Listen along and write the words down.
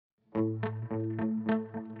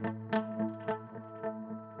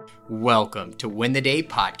Welcome to Win the Day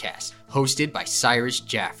podcast, hosted by Cyrus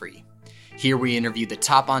Jaffrey. Here we interview the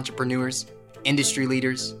top entrepreneurs, industry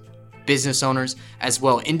leaders, business owners, as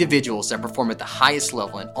well individuals that perform at the highest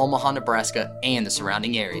level in Omaha, Nebraska, and the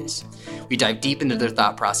surrounding areas. We dive deep into their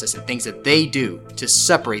thought process and things that they do to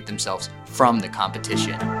separate themselves from the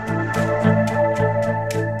competition.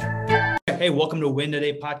 Hey, welcome to Win the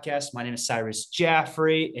Day podcast. My name is Cyrus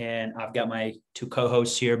Jaffrey, and I've got my two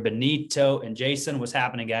co-hosts here, Benito and Jason. What's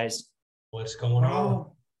happening, guys? What's going on?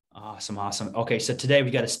 Awesome. Okay, so today we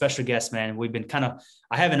got a special guest, man.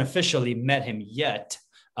 I haven't officially met him yet,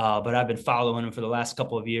 but I've been following him for the last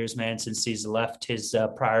couple of years, man, since he's left his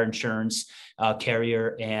prior insurance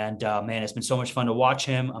carrier. And man, it's been so much fun to watch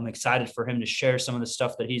him. I'm excited for him to share some of the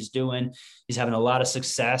stuff that he's doing. He's having a lot of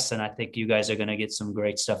success, and I think you guys are going to get some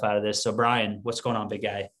great stuff out of this. So Brian, what's going on, big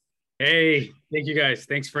guy? Hey, thank you guys.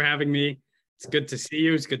 Thanks for having me. It's good to see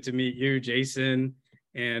you. It's good to meet you, Jason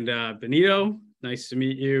and Benito. Nice to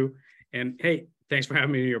meet you. And hey, thanks for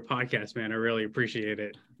having me on your podcast, man. I really appreciate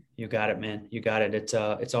it. You got it, man. You got it. It's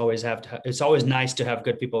always nice to have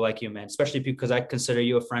good people like you, man, especially because I consider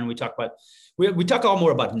you a friend. We talk all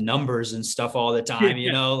more about numbers and stuff all the time,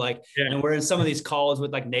 and we're in some of these calls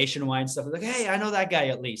with like Nationwide and stuff. Like, hey, I know that guy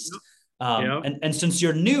at least. And since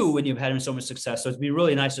you're new and you've had so much success, so it'd be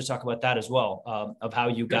really nice to talk about that as well, of how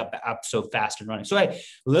you got up so fast and running. So, hey,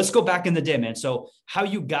 let's go back in the day, man. So how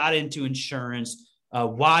you got into insurance,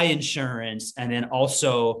 why insurance, and then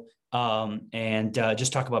also,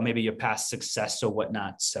 just talk about maybe your past success or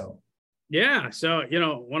whatnot. So, yeah. So,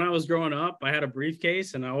 when I was growing up, I had a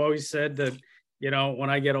briefcase, and I always said that, when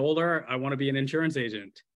I get older, I want to be an insurance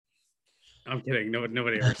agent. I'm kidding.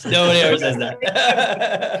 Nobody ever says Nobody ever says that.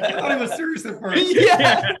 I thought he was serious at first.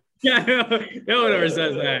 No one ever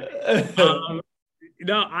says that.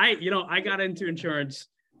 I got into insurance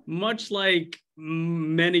much like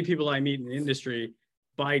many people I meet in the industry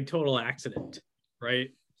by total accident, right?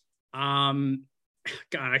 I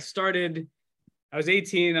was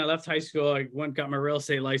 18. I left high school. I got my real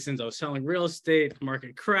estate license. I was selling real estate. The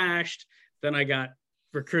market crashed. Then I got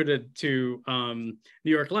recruited to New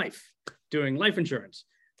York Life, doing life insurance.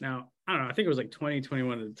 Now, I don't know, I think it was like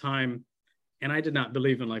 2021 at the time. And I did not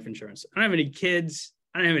believe in life insurance. I don't have any kids.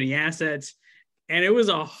 I don't have any assets. And it was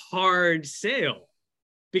a hard sale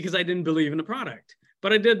because I didn't believe in the product.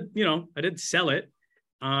 But I did sell it,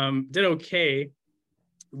 did okay.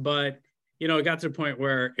 But, it got to the point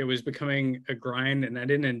where it was becoming a grind and I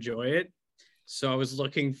didn't enjoy it. So I was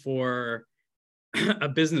looking for a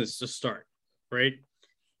business to start, right?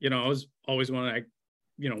 I was always one of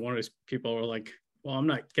those people who are like, well, I'm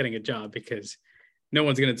not getting a job because no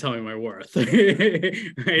one's going to tell me my worth,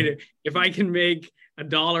 right? If I can make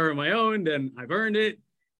 $1 on my own, then I've earned it.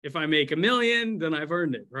 If I make $1 million, then I've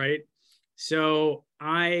earned it, right? So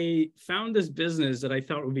I found this business that I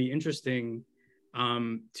thought would be interesting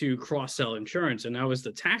to cross-sell insurance, and that was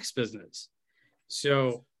the tax business.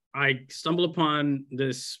 So I stumbled upon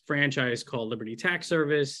this franchise called Liberty Tax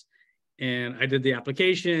Service, and I did the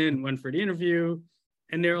application, went for the interview,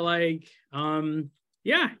 and they're like,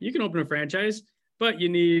 yeah, you can open a franchise, but you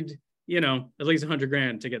need, at least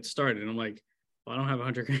 $100,000 to get started. And I'm like, well, I don't have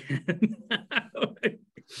 $100,000.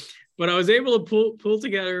 But I was able to pull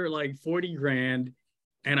together like $40,000,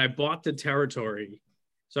 and I bought the territory.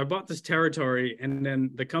 So I bought this territory, and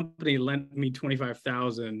then the company lent me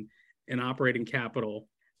 $25,000 in operating capital,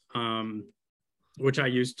 which I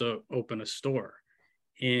used to open a store.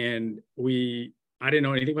 And I didn't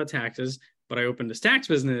know anything about taxes, but I opened this tax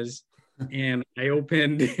business, and I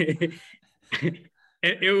opened, it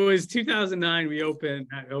was 2009. We opened,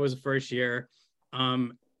 it was the first year. I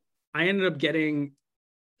ended up getting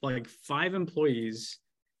like 5 employees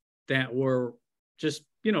that were just,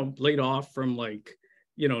 laid off from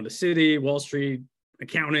the city, Wall Street,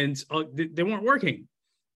 accountants. They weren't working,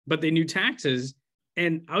 but they knew taxes.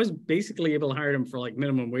 And I was basically able to hire them for like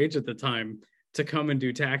minimum wage at the time to come and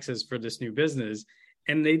do taxes for this new business.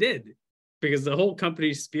 And they did, because the whole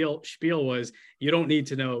company spiel was, you don't need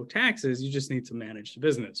to know taxes. You just need to manage the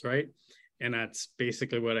business, right? And that's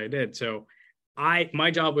basically what I did. So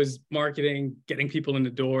my job was marketing, getting people in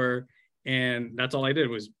the door. And that's all I did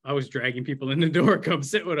I was dragging people in the door, come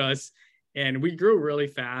sit with us. And we grew really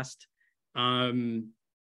fast. We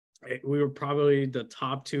were probably the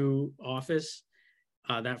top 2 office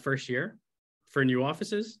that first year for new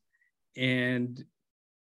offices. And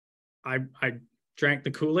I drank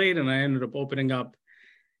the Kool-Aid, and I ended up opening up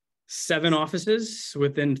 7 offices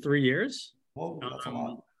within 3 years. Whoa, that's a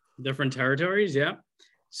lot. Different territories. Yeah.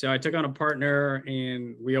 So I took on a partner,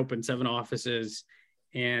 and we opened 7 offices.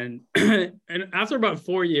 And after about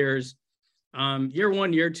 4 years, Year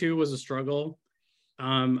one, year two was a struggle.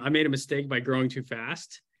 I made a mistake by growing too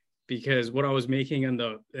fast because what I was making in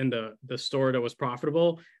the store that was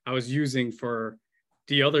profitable, I was using for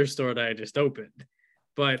the other store that I just opened.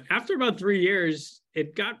 But after about 3 years,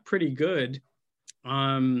 it got pretty good.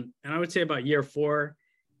 And I would say about year four,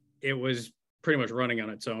 it was pretty much running on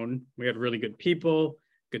its own. We had really good people,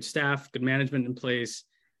 good staff, good management in place.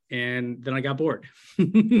 And then I got bored.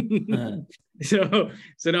 So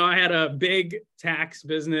now I had a big tax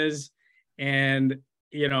business, and,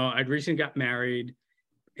 I'd recently got married.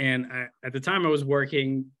 And at the time I was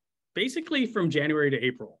working basically from January to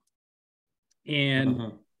April.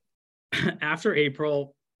 And after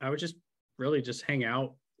April, I would just really just hang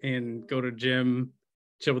out and go to gym,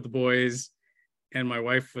 chill with the boys. And my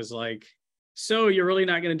wife was like, so you're really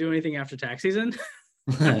not going to do anything after tax season?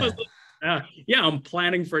 I was like, yeah, I'm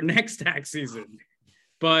planning for next tax season.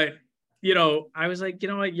 But, I was like, you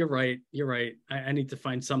know what? You're right. I need to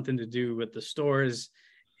find something to do with the stores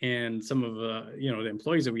and some of the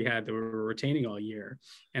employees that we had that we were retaining all year.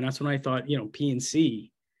 And that's when I thought,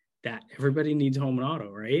 P&C, that everybody needs home and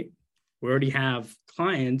auto, right? We already have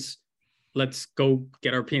clients. Let's go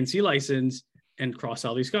get our P&C license and cross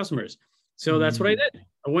all these customers. So that's what I did.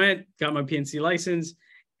 I went, got my P&C license,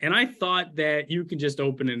 and I thought that you could just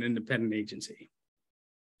open an independent agency.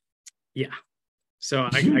 Yeah. So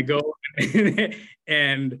I go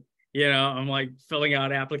and, I'm like filling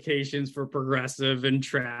out applications for Progressive and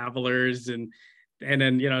Travelers. And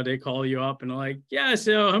then, they call you up and like, yeah,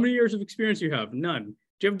 so how many years of experience do you have? None.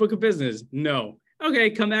 Do you have a book of business? No.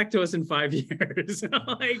 Okay, come back to us in 5 years. I'm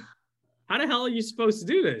like, how the hell are you supposed to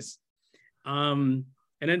do this? And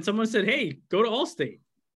then someone said, hey, go to Allstate.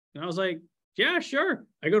 And I was like, yeah, sure.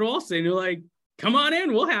 I go to Allstate, and they're like, come on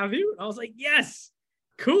in, we'll have you. I was like, yes,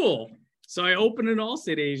 cool. So I opened an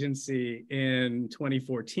Allstate agency in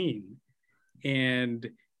 2014, and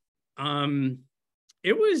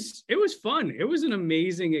it was fun. It was an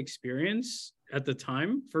amazing experience at the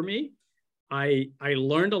time for me. I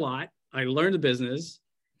learned a lot. I learned the business,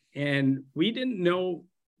 and we didn't know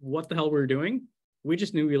what the hell we were doing. We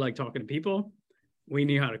just knew we liked talking to people. We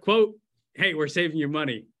knew how to quote. Hey, we're saving you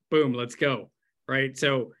money. Boom, let's go. Right.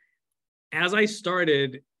 So as I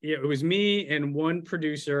started, it was me and one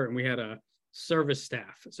producer, and we had a service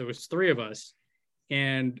staff. So it was 3 of us.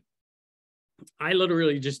 And I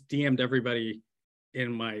literally just DM'd everybody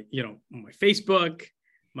in my, my Facebook,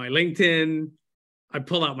 my LinkedIn. I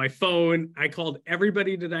pulled out my phone. I called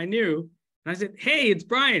everybody that I knew. And I said, hey, it's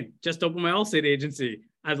Brian. Just opened my Allstate agency.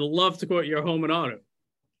 I'd love to quote your home and auto.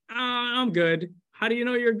 I'm good. How do you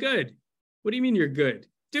know you're good? What do you mean you're good?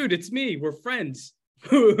 Dude, it's me. We're friends.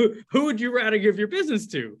 Who would you rather give your business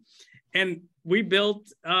to? And we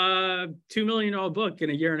built a $2 million book in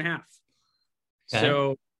a year and a half. Okay.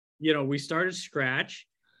 So, we started scratch,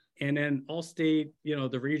 and then Allstate,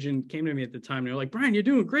 the region came to me at the time. They're like, Brian, you're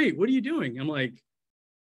doing great. What are you doing? I'm like,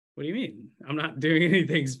 what do you mean? I'm not doing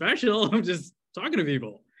anything special. I'm just talking to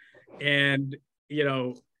people. And,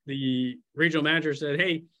 the regional manager said,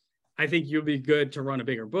 hey, I think you'll be good to run a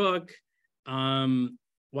bigger book.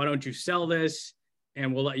 Why don't you sell this,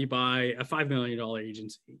 and we'll let you buy a $5 million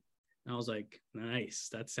agency? And I was like, nice.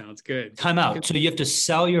 That sounds good. Time out. So you have to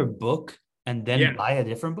sell your book and then buy a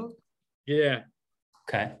different book? Yeah.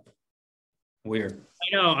 Okay. Weird.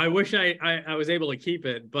 I know. I wish I was able to keep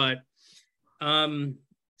it, but, they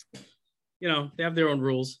have their own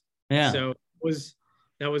rules. Yeah. So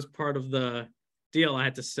that was part of the deal. I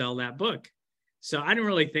had to sell that book. So I didn't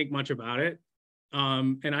really think much about it.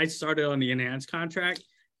 And I started on the enhanced contract.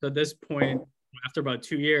 So at this point, after about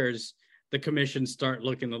 2 years, the commissions start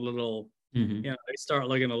looking a little, they start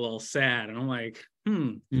looking a little sad. And I'm like, I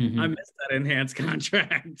missed that enhanced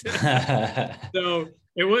contract. So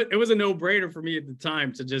it was a no-brainer for me at the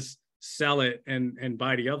time to just sell it and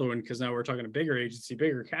buy the other one, because now we're talking a bigger agency,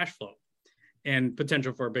 bigger cash flow, and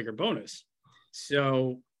potential for a bigger bonus.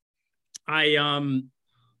 So I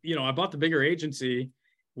bought the bigger agency.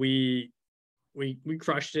 We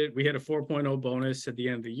crushed it. We had a 4.0 bonus at the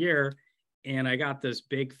end of the year, and I got this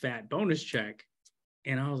big fat bonus check.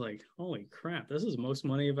 And I was like, holy crap, this is the most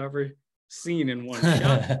money I've ever seen in one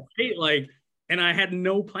shot. Right? And I had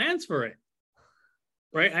no plans for it.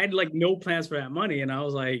 Right. I had no plans for that money. And I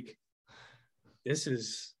was like,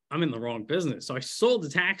 I'm in the wrong business. So I sold the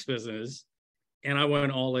tax business, and I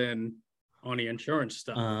went all in on the insurance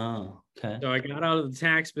stuff. Oh, okay. So I got out of the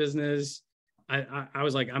tax business. I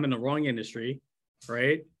was like, I'm in the wrong industry,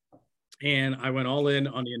 right? And I went all in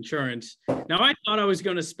on the insurance. Now, I thought I was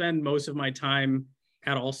going to spend most of my time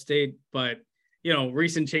at Allstate, but,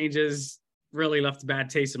 recent changes really left a bad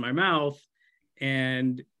taste in my mouth.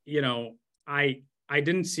 And, I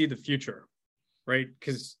didn't see the future, right?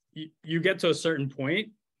 Because you get to a certain point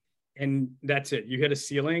and that's it. You hit a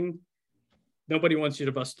ceiling. Nobody wants you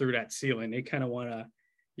to bust through that ceiling. They kind of want to,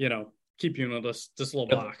 keep you in this little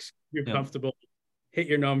box. You're comfortable, hit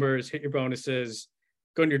your numbers, hit your bonuses,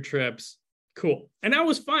 go on your trips. Cool. And that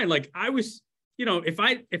was fine. Like I was, if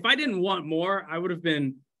I didn't want more, I would have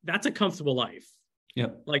been, that's a comfortable life.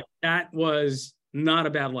 Yep. Like that was not a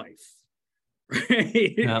bad life.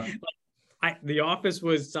 Right. Yep. The office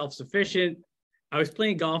was self-sufficient. I was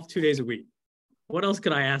playing golf 2 days a week. What else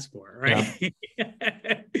could I ask for? Right.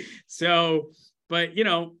 Yeah. So, but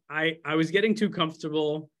I was getting too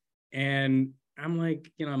comfortable and I'm like,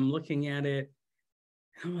 I'm looking at it.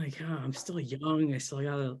 I'm like, oh, I'm still young. I still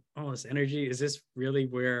got all this energy. Is this really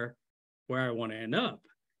where I want to end up?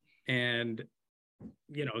 And,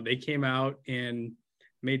 they came out and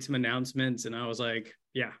made some announcements and I was like,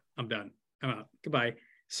 yeah, I'm done. I'm out. Goodbye.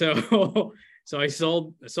 So I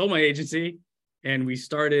sold my agency and we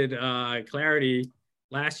started Clarity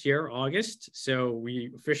last year, August. So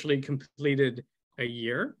we officially completed a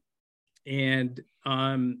year and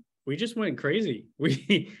we just went crazy.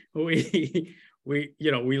 We learned,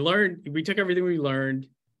 we took everything we learned,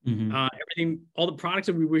 everything, all the products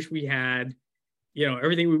that we wish we had,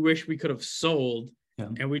 everything we wish we could have sold. Yeah.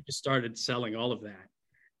 And we just started selling all of that.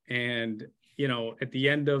 And, at the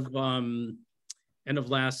end of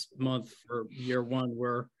last month for year one,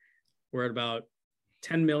 we're at about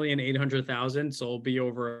 10,800,000. So it'll be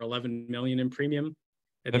over 11 million in premium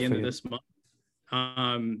at the end of this month.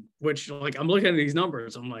 Which like, I'm looking at these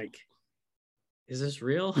numbers. I'm like, is this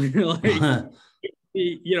real? Like,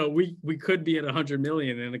 we could be at 100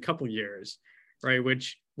 million in a couple years, right?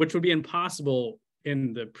 Which would be impossible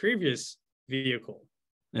in the previous vehicle.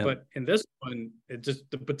 Yep. But in this one, it just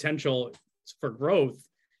the potential for growth,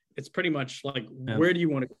 it's pretty much like, where do you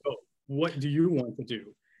want to go? What do you want to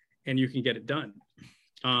do? And you can get it done.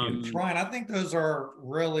 Ryan, I think those are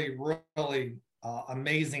really, really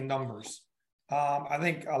amazing numbers. I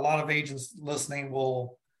think a lot of agents listening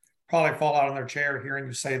will probably fall out on their chair hearing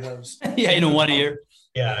you say those. Yeah, in 1 year.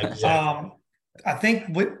 Yeah, exactly. I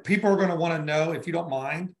think what people are going to want to know, if you don't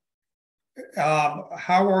mind,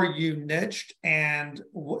 how are you niched and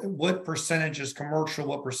what percentage is commercial,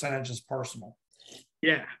 what percentage is personal?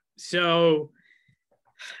 Yeah, so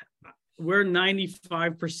we're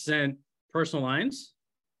 95% personal lines,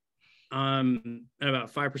 and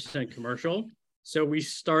about 5% commercial. So we're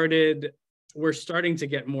starting to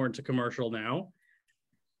get more into commercial now.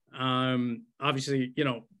 Obviously,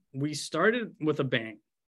 we started with a bang,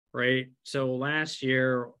 right? So last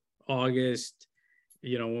year, August,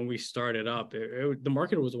 when we started up, the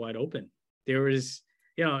market was wide open. There was,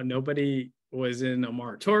 nobody was in a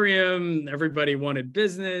moratorium. Everybody wanted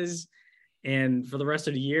business. And for the rest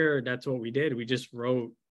of the year, that's what we did. We just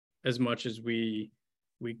wrote as much as we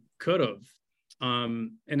could have.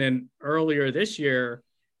 And then earlier this year,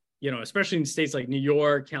 especially in states like New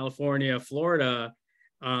York, California, Florida,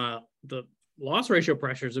 the loss ratio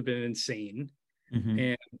pressures have been insane. Mm-hmm.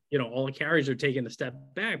 And, all the carriers are taking a step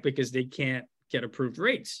back because they can't get approved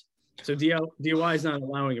rates. So DOI is not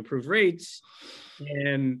allowing approved rates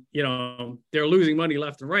and, they're losing money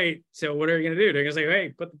left and right. So what are you going to do? They're going to say,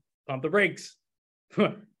 hey, pump the brakes.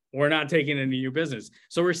 We're not taking any new business.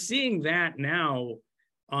 So we're seeing that now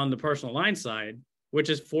on the personal line side, which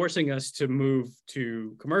is forcing us to move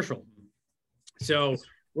to commercial. So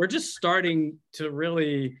we're just starting to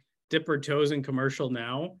really dip our toes in commercial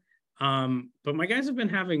now. But my guys have been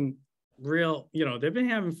having they've been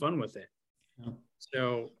having fun with it. Yeah.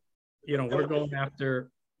 So, we're going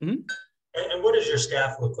after. Mm-hmm. And what does your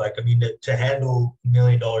staff look like? I mean, to handle $1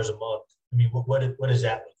 million a month, I mean, what does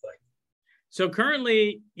that look like? So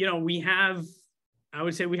currently, I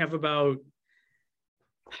would say we have about,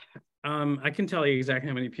 I can tell you exactly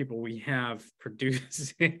how many people we have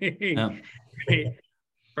producing. Yeah.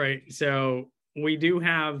 Right. So we do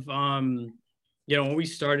have, when we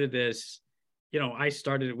started this, I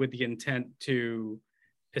started with the intent to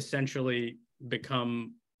essentially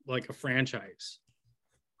become like a franchise.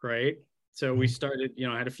 Right. So we started,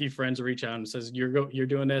 I had a few friends reach out and says, you're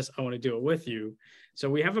doing this. I want to do it with you. So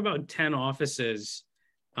we have about 10 offices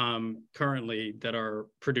currently that are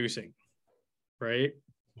producing. Right.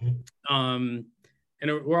 And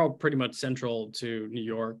we're all pretty much central to New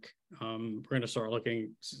York. We're going to start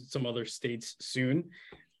looking some other states soon,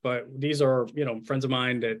 but these are, friends of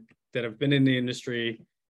mine that have been in the industry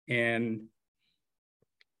and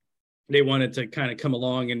they wanted to kind of come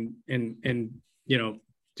along and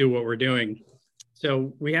do what we're doing.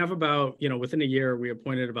 So we have about, within a year, we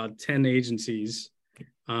appointed about 10 agencies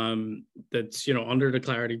that's, under the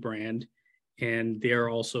Clarity brand. and they're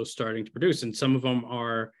also starting to produce. And some of them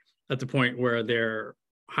are at the point where they're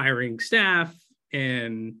hiring staff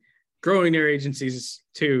and growing their agencies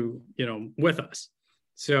to, with us.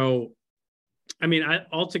 So, I mean, I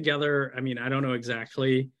don't know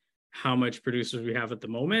exactly how much producers we have at the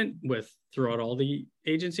moment throughout all the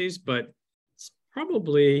agencies, but it's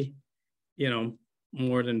probably,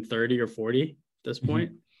 more than 30 or 40 at this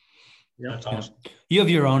point. Mm-hmm. Yeah. That's awesome. You have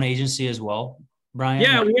your own agency as well, Brian?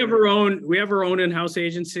 Yeah, we have our own in-house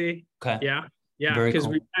agency. Okay. Yeah. Because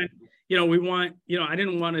cool. we want, I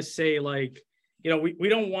didn't want to say like, we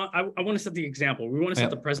don't want, I want to set the example. We want to set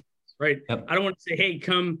the precedent, right? Yep. I don't want to say, hey,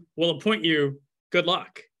 come, we'll appoint you. Good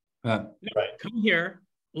luck. Right. Come here,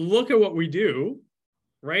 look at what we do,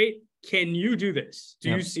 right? Can you do this?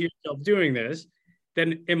 Do you see yourself doing this?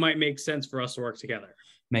 Then it might make sense for us to work together.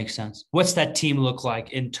 Makes sense. What's that team look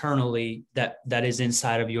like internally that is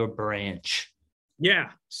inside of your branch?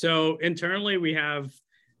 Yeah. So internally we have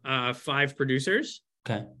 5 producers.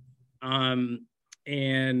 Okay.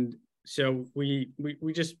 And so we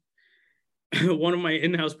just, one of my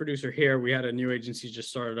in-house producer here, we had a new agency just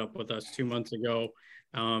started up with us 2 months ago.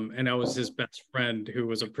 And that was his best friend who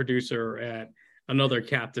was a producer at another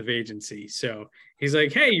captive agency. So he's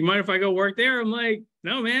like, hey, you mind if I go work there? I'm like,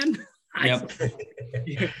 no, man. Yep.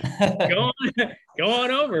 Go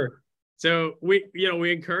on over. So we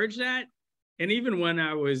encourage that. And even when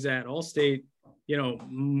I was at Allstate,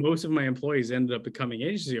 most of my employees ended up becoming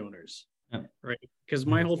agency owners, right? Because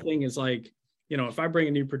my whole thing is like, if I bring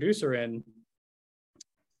a new producer in,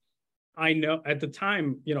 I know at the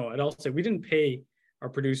time, at Allstate, we didn't pay our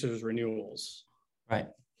producers renewals. Right.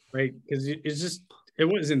 Because it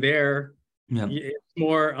wasn't there. Yeah. It's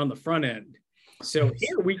more on the front end. So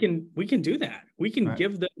here we can do that. We can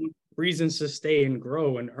give them reasons to stay and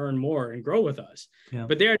grow and earn more and grow with us. Yeah.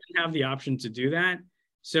 But there I didn't have the option to do that.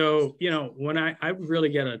 So, when I really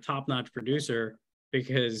get a top-notch producer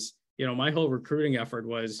because, my whole recruiting effort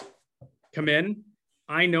was come in.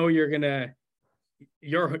 I know you're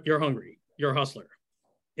hungry. You're a hustler.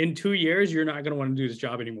 In 2 years, you're not going to want to do this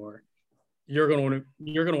job anymore. You're going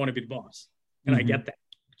to want to be the boss. And I get that.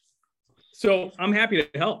 So I'm happy to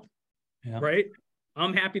help. Yeah. Right.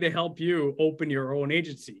 I'm happy to help you open your own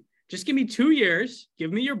agency. Just give me 2 years,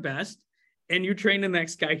 give me your best, and you train the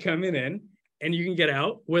next guy coming in and you can get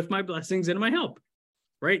out with my blessings and my help.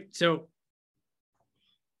 Right. So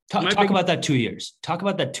talk about that 2 years. Talk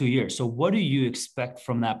about that 2 years. So what do you expect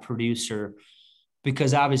from that producer?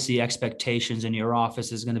 Because obviously expectations in your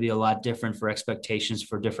office is going to be a lot different for expectations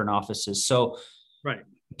for different offices. So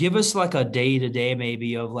give us like a day-to-day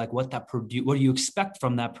maybe of like what do you expect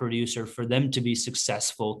from that producer for them to be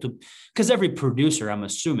successful because every producer, I'm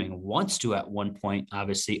assuming, wants to at one point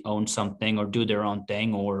obviously own something or do their own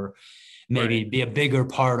thing or maybe be a bigger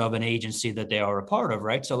part of an agency that they are a part of,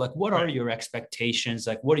 right? So like what are your expectations?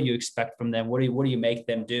 Like what do you expect from them? What do you make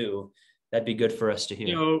them do? That'd be good for us to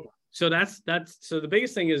hear. So that's so the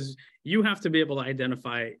biggest thing is you have to be able to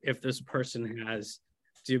identify if this person has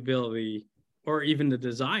the ability or even the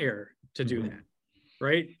desire to do that,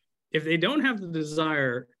 right? If they don't have the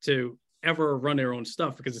desire to ever run their own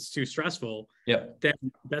stuff because it's too stressful, then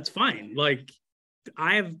that's fine. Like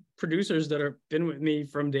I have producers that have been with me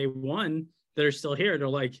from day one that are still here. They're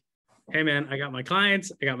like, hey man, I got my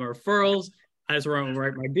clients, I got my referrals, I just want to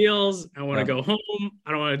write my deals, I want to go home,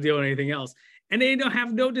 I don't want to deal with anything else. And they don't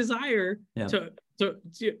have no desire to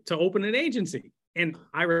open an agency. And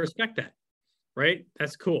I respect that, right?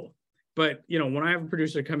 That's cool. But, when I have a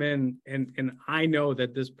producer come in and I know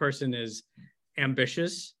that this person is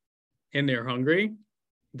ambitious and they're hungry,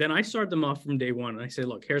 then I start them off from day one. And I say,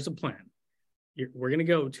 look, here's a plan. We're going to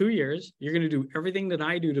go 2 years. You're going to do everything that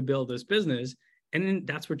I do to build this business. And then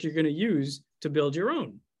that's what you're going to use to build your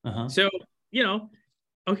own. So,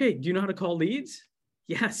 okay, do you know how to call leads?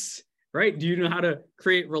 Yes. Right. Do you know how to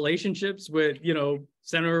create relationships with,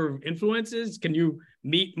 center of influences? Can you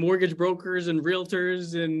meet mortgage brokers and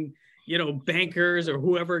realtors and, bankers or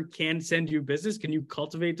whoever can send you business? Can you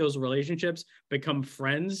cultivate those relationships, become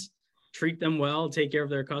friends, treat them well, take care of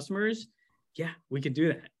their customers? Yeah, we could do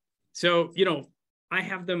that. So, I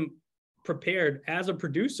have them prepared as a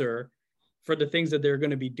producer for the things that they're going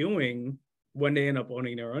to be doing when they end up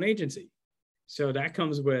owning their own agency. So that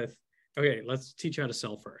comes with, okay, let's teach you how to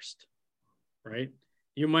sell first, right?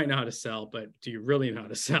 You might know how to sell, but do you really know how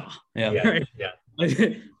to sell? Yeah.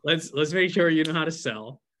 Let's make sure you know how to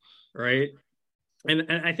sell. Right. And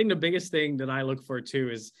I think the biggest thing that I look for too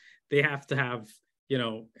is they have to have,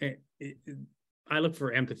 I look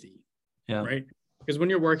for empathy. Right. Because when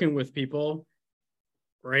you're working with people,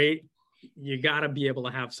 right, you got to be able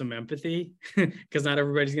to have some empathy because not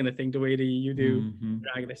everybody's going to think the way that you do. Mm-hmm.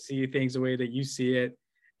 They're not going to see things the way that you see it.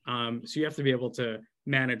 So you have to be able to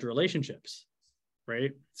manage relationships,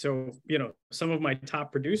 right? So, you know, some of my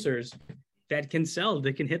top producers that can sell,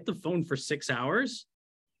 they can hit the phone for 6 hours,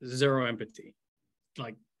 zero empathy,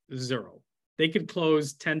 like zero. They could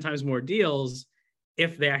close 10 times more deals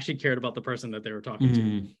if they actually cared about the person that they were talking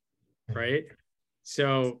to, right?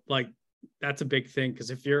 So like, that's a big thing,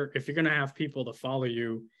 because if you're going to have people to follow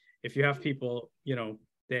you, if you have people, you know,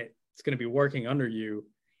 that it's going to be working under you,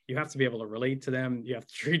 you have to be able to relate to them. You have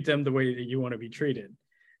to treat them the way that you want to be treated.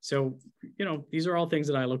 So, you know, these are all things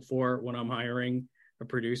that I look for when I'm hiring a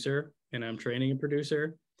producer and I'm training a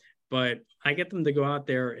producer. But I get them to go out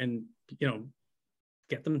there and, you know,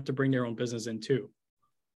 get them to bring their own business in too.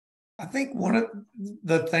 I think one of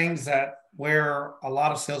the things that where a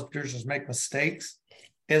lot of sales producers make mistakes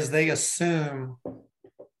is they assume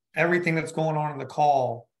everything that's going on in the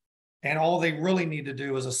call, and all they really need to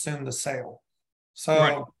do is assume the sale.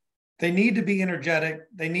 So they need to be energetic.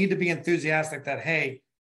 They need to be enthusiastic that, hey,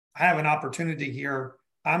 I have an opportunity here.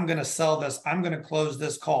 I'm going to sell this. I'm going to close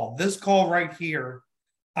this call. This call right here,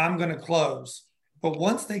 I'm going to close. But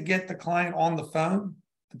once they get the client on the phone,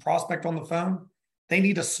 the prospect on the phone, they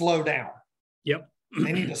need to slow down. Yep.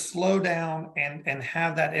 They need to slow down and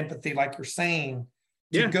have that empathy, like you're saying,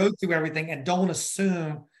 to go through everything and don't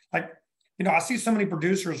assume, like, you know, I see so many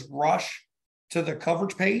producers rush to the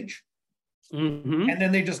coverage page and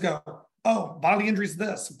then they just go, oh, bodily injury is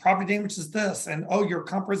this, property damage is this, and oh, your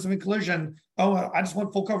comprehensive collision, oh, I just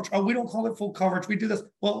want full coverage. Oh, we don't call it full coverage. We do this.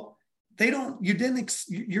 Well, they don't, you didn't,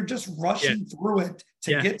 you're just rushing through it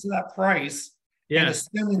to get to that price and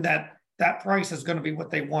assuming that that price is going to be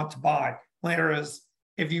what they want to buy. Whereas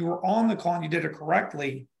if you were on the call and you did it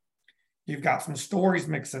correctly, you've got some stories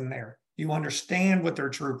mixed in there. You understand what their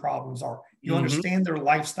true problems are. You understand their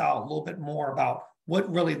lifestyle a little bit more about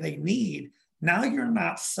what really they need. Now you're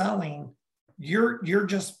not selling, you're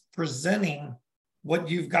just presenting what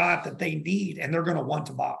you've got that they need and they're going to want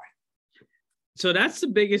to buy. So that's the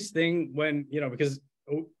biggest thing when, you know, because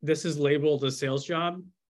this is labeled a sales job,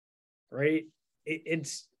 right? It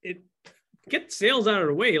get sales out of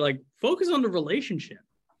the way, like focus on the relationship,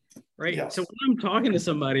 right? Yes. So when I'm talking to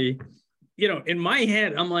somebody, you know, in my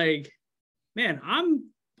head, I'm like, man, I'm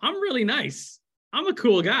really nice. I'm a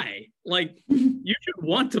cool guy. Like, you should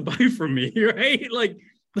want to buy from me, right? Like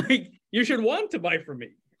you should want to buy from me.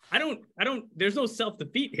 I don't, there's no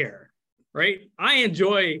self-defeat here, right? I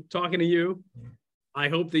enjoy talking to you. I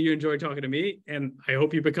hope that you enjoy talking to me, and I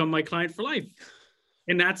hope you become my client for life.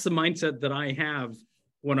 And that's the mindset that I have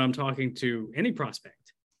when I'm talking to any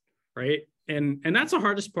prospect, right? And that's the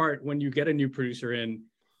hardest part when you get a new producer in.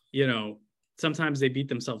 You know, sometimes they beat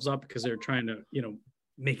themselves up because they're trying to, you know,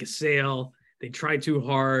 make a sale. They try too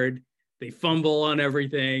hard. They fumble on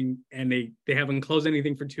everything, and they haven't closed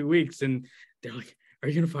anything for 2 weeks. And they're like, "Are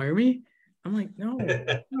you gonna fire me?" I'm like, "No.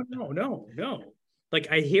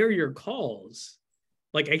 Like, I hear your calls.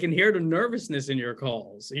 Like, I can hear the nervousness in your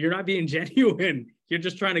calls. You're not being genuine. You're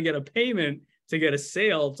just trying to get a payment to get a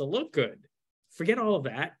sale to look good. Forget all of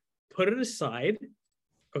that. Put it aside,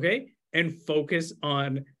 okay? And focus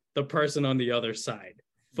on the person on the other side.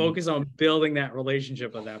 Focus on building that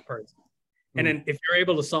relationship with that person. And then if you're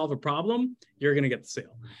able to solve a problem, you're going to get the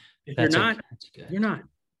sale. If you're not, you're not.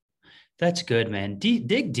 That's good, man.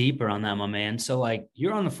 Dig deeper on that, my man. So like,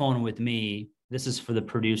 you're on the phone with me. This is for the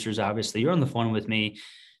producers, obviously. You're on the phone with me,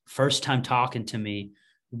 first time talking to me.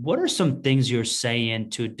 What are some things you're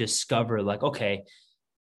saying to discover, like, okay,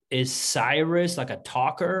 is Cyrus like a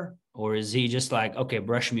talker, or is he just like, okay,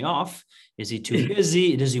 brush me off? Is he too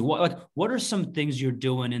busy? Does he like, what are some things you're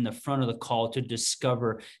doing in the front of the call to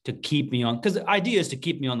discover, to keep me on? Because the idea is to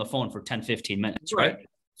keep me on the phone for 10, 15 minutes, right?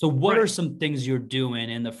 So what are some things you're doing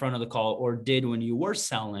in the front of the call, or did when you were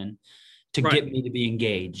selling, to get me to be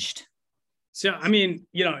engaged? So, I mean,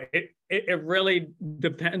 you know, it really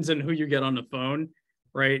depends on who you get on the phone,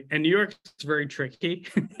 right? And New York's very tricky.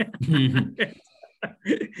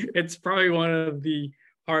 It's probably one of the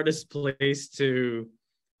hardest place to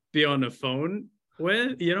be on the phone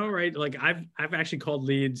with, you know, right? Like I've actually called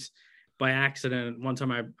leads by accident. One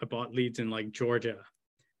time I bought leads in like Georgia.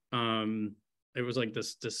 It was like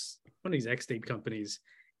this one of these X-State companies,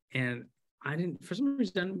 and for some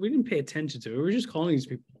reason, we didn't pay attention to it. We were just calling these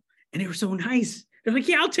people. And they were so nice. They're like,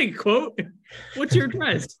 yeah, I'll take a quote. What's your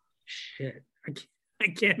address? Shit, I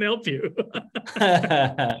can't help you.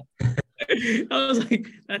 I was like,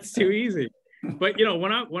 that's too easy. But, you know,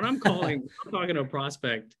 when I'm calling, I'm talking to a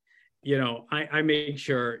prospect, you know, I make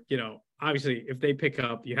sure, you know, obviously if they pick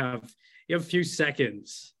up, you have a few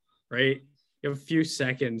seconds right? You have a few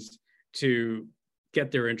seconds to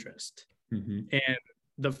get their interest. And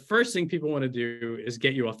the first thing people want to do is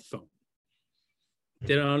get you off the phone.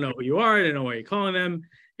 They don't know who you are. They don't know why you're calling them.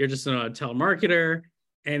 You're just a telemarketer,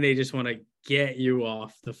 and they just want to get you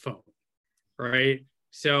off the phone, right?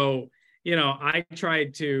 So, I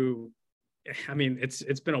tried to,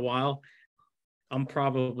 it's been a while. I'm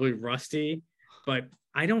probably rusty, but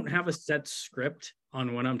I don't have a set script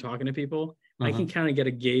on when I'm talking to people. I can kind of get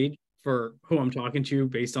a gauge for who I'm talking to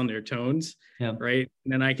based on their tones, right?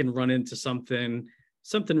 And then I can run into something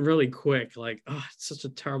really quick, like, oh, it's such a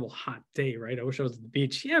terrible hot day, right? I wish I was at the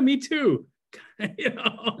beach. Yeah, me too. Yeah,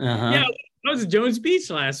 I was at Jones Beach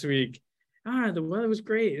last week. The weather was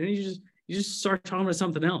great. And then you just start talking about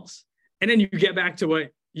something else. And then you get back to what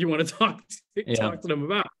you want to talk to them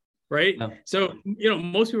about, right? So,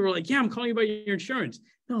 most people are like, yeah, I'm calling you about your insurance.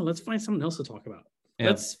 No, let's find something else to talk about.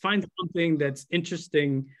 Let's find something that's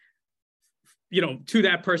interesting, to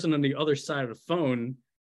that person on the other side of the phone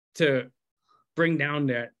to bring down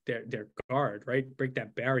their guard, right? Break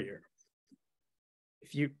that barrier.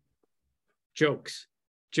 Jokes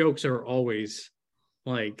are always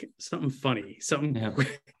like something funny, something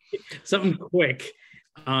quick.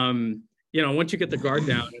 Once you get the guard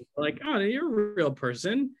down, it's like, oh, you're a real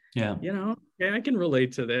person. Yeah, I can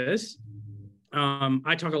relate to this.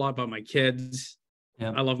 I talk a lot about my kids.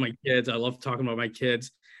 I love my kids. I love talking about my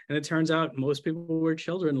kids. And it turns out most people who are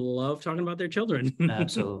children love talking about their children.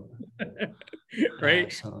 Absolutely. Right?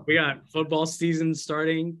 Absolutely. We got football season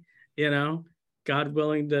starting, God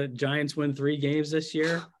willing, the Giants win 3 games this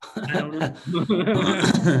year. I don't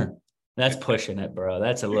know. That's pushing it, bro.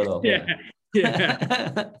 That's a little. Yeah.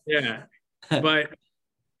 But,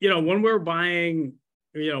 when we're buying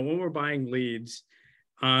leads,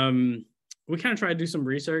 we kind of try to do some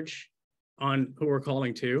research on who we're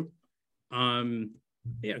calling to.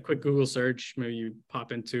 Quick Google search. Maybe you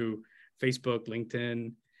pop into Facebook,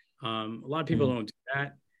 LinkedIn. A lot of people don't do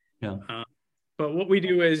that. But what we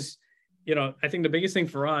do is, I think the biggest thing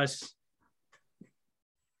for us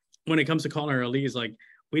when it comes to calling our leads, like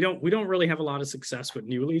we don't really have a lot of success with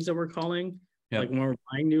new leads that we're calling. Like when we're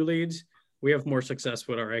buying new leads, we have more success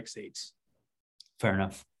with our X8s. Fair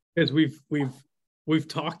enough. Because we've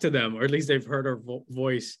talked to them, or at least they've heard our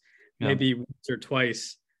voice maybe once or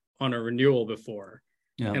twice on a renewal before.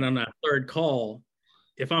 And on that third call,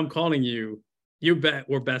 if I'm calling you, you bet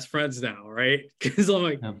we're best friends now, right? Because I'm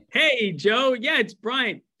like, hey, Joe, it's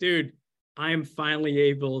Brian. Dude, I am finally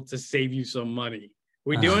able to save you some money.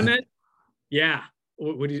 We doing it? Yeah.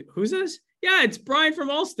 Who's this? Yeah, it's Brian from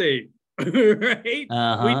Allstate, right?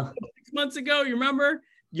 6 months ago, you remember?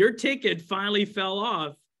 Your ticket finally fell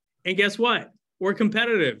off. And guess what? We're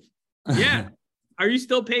competitive. Yeah. Are you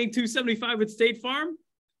still paying $275 with State Farm?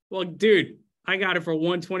 Well, dude, I got it for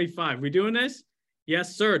 $125. We doing this?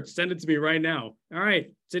 Yes, sir. Send it to me right now. All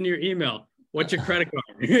right. It's in your email. What's your credit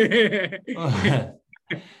card?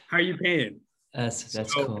 How are you paying? That's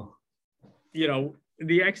cool.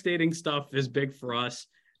 The X dating stuff is big for us,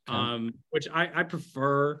 which I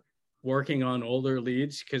prefer working on older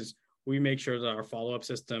leads because we make sure that our follow-up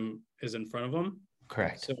system is in front of them.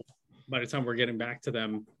 Correct. So by the time we're getting back to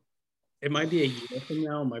them, it might be a year from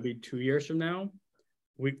now, it might be 2 years from now.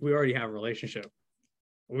 We already have a relationship.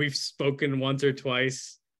 We've spoken once or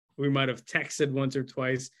twice. We might have texted once or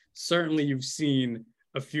twice. Certainly you've seen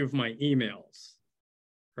a few of my emails,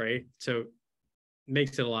 right? So it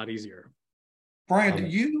makes it a lot easier. Brian, do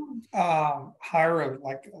you hire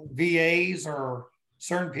like VAs or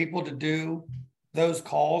certain people to do those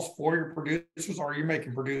calls for your producers, or are you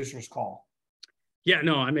making producers call? Yeah,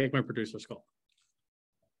 no, I make my producers call.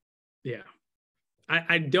 Yeah.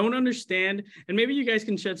 I don't understand, and maybe you guys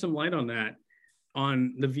can shed some light on that,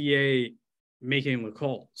 on the VA making the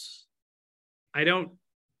calls. I don't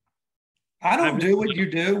do what you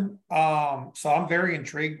do. So I'm very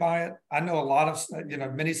intrigued by it. I know a lot of,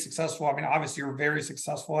 many successful, obviously you're very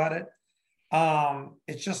successful at it.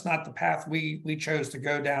 It's just not the path we chose to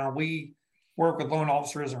go down. We work with loan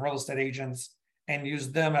officers and real estate agents and use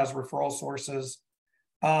them as referral sources.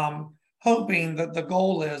 Hoping that the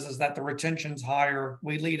goal is that the retention's higher.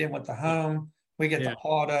 We lead in with the home, we get the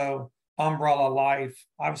auto, umbrella, life.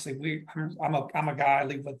 Obviously, I'm a guy. I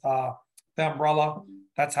lead with the umbrella.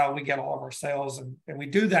 That's how we get all of our sales, and we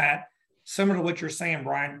do that similar to what you're saying,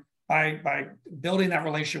 Brian, by building that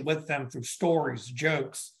relationship with them through stories,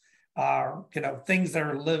 jokes, things that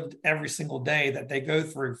are lived every single day that they go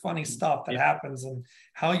through, funny stuff that happens, and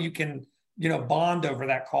how you can bond over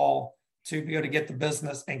that call to be able to get the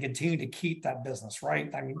business and continue to keep that business,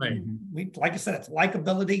 right? We, like I said, it's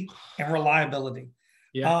likability and reliability.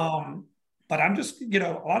 Yeah. But I'm just,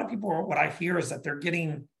 a lot of people, what I hear is that they're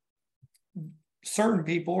getting certain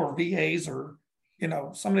people or VAs or,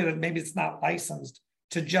 somebody that maybe it's not licensed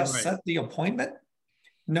to just set the appointment,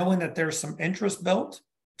 knowing that there's some interest built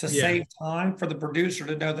to save time for the producer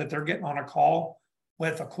to know that they're getting on a call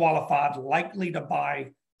with a qualified, likely to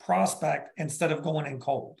buy prospect instead of going in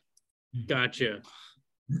cold. Gotcha.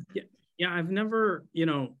 Yeah. I've never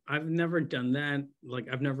done that. Like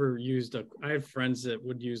I've never used I have friends that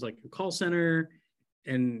would use like a call center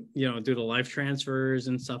and, do the life transfers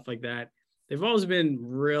and stuff like that. They've always been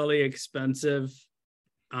really expensive.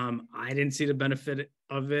 I didn't see the benefit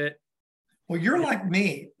of it. Well, you're like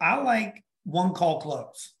me. I like one call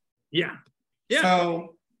close. Yeah.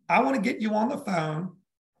 So I want to get you on the phone.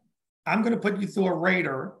 I'm going to put you through a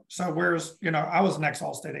rater. So I was an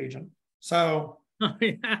ex-Allstate agent. So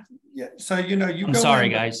So I'm sorry,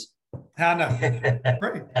 guys. I know.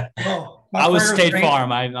 Well, I was State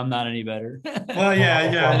Farm. I'm not any better. Well,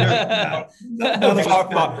 yeah.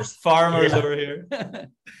 Farmers over here.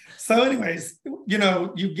 So, anyways, you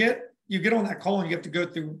get on that call and you have to go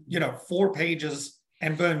through 4 pages,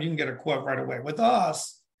 and boom, you can get a quote right away. With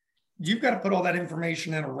us, you've got to put all that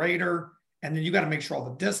information in a rater, and then you got to make sure all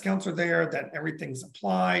the discounts are there, that everything's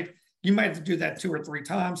applied. You might have to do that 2 or 3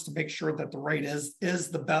 times to make sure that the rate is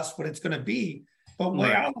the best what it's going to be. But the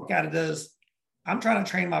way I look at it is, I'm trying to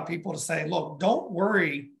train my people to say, look, don't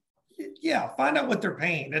worry. Yeah, find out what they're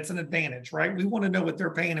paying. It's an advantage, right? We want to know what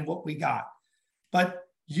they're paying and what we got. But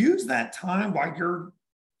use that time while you're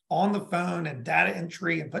on the phone and data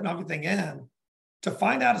entry and putting everything in to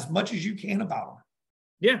find out as much as you can about them.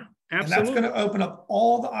 Yeah, absolutely. And that's going to open up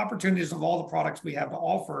all the opportunities of all the products we have to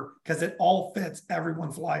offer, because it all fits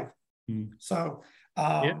everyone's life. So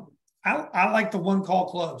I like the one call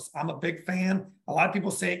close. I'm a big fan. A lot of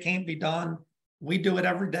people say it can't be done. We do it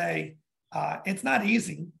every day. It's not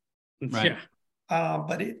easy, right?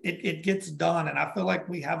 But it gets done. And I feel like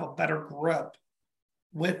we have a better grip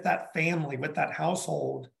with that family, with that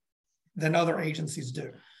household, than other agencies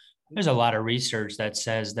do. There's a lot of research that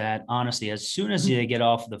says that, honestly, as soon as you get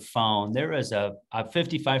off the phone, there is a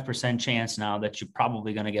 55% chance now that you're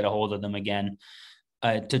probably going to get a hold of them again.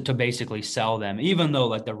 To basically sell them, even though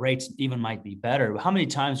like the rates even might be better. How many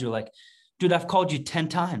times you're like, dude, I've called you 10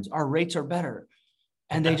 times. Our rates are better.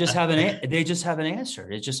 And they just haven't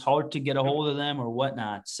answered. It's just hard to get a hold of them or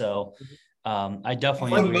whatnot. So I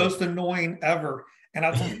definitely it's the most annoying ever. And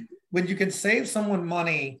I think when you can save someone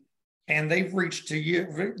money and they've reached to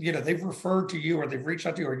you, they've referred to you, or they've reached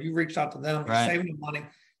out to you, or you reached out to them, you're saving them money.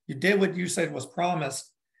 You did what you said was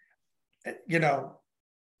promised,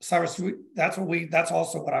 Cyrus, that's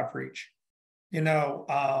also what I preach.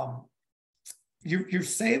 You're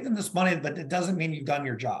saving this money, but it doesn't mean you've done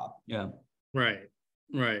your job. Yeah. Right.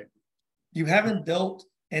 You haven't built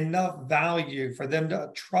enough value for them to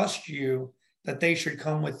trust you that they should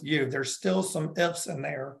come with you. There's still some ifs in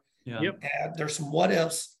there. Yeah. Yep. There's some what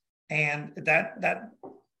ifs, and that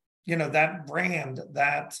brand,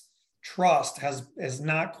 that trust is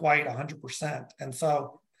not quite 100%. And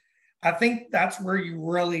so I think that's where you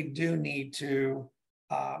really do need to.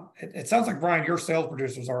 It sounds like, Brian, your sales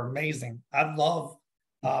producers are amazing. I'd love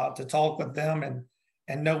to talk with them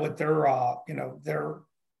and know what their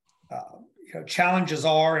challenges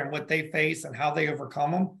are and what they face and how they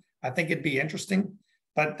overcome them. I think it'd be interesting.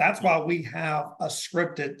 But that's why we have a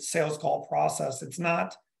scripted sales call process. It's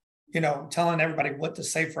not, telling everybody what to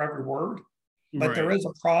say for every word, but there is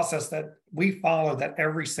a process that we follow that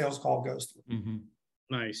every sales call goes through. Mm-hmm.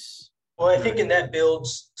 Nice. Well, I think, and that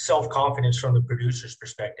builds self-confidence from the producer's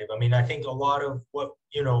perspective. I mean, I think a lot of what,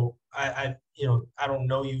 I don't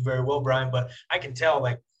know you very well, Brian, but I can tell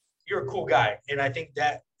like you're a cool guy. And I think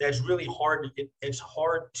that's really hard. It's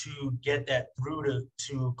hard to get that through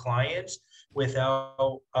to clients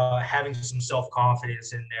without having some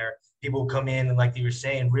self-confidence in there. People come in and, like you were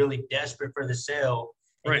saying, really desperate for the sale.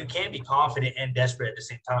 And you can't be confident and desperate at the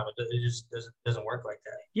same time. It just doesn't work like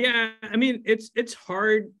that. Yeah, I mean, it's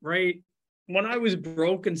hard, right? When I was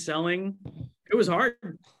broke and selling, it was hard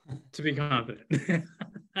to be confident,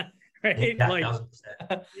 right? Yeah, like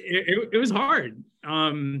it was hard.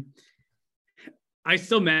 I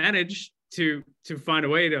still managed to find a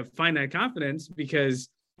way to find that confidence because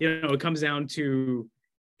it comes down to,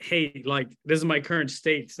 hey, like this is my current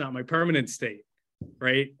state. It's not my permanent state,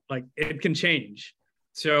 right? Like it can change.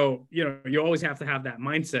 So, you always have to have that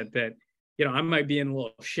mindset that, I might be in a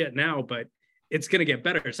little shit now, but it's going to get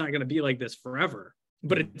better. It's not going to be like this forever,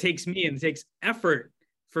 but it takes me and it takes effort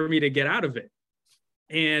for me to get out of it.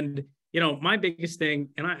 And, my biggest thing,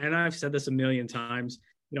 and I've said this a million times,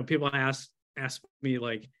 people ask me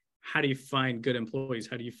like, how do you find good employees?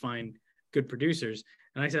 How do you find good producers.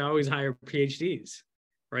 And I said, I always hire PhDs,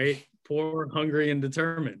 right? Poor, hungry, and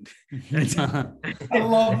determined. I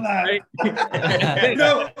love that.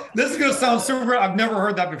 No, this is going to sound super. I've never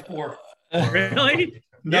heard that before. Really?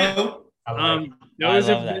 No.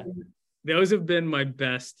 Those have been my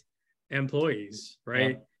best employees,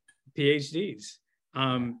 right? PhDs.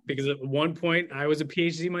 Because at one point I was a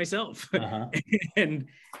PhD myself, and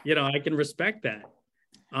I can respect that.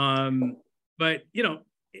 But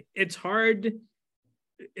it's hard.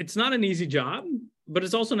 It's not an easy job, but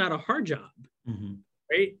it's also not a hard job,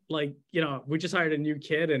 right? Like, we just hired a new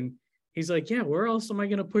kid, and he's like, yeah, where else am I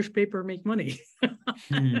going to push paper and make money?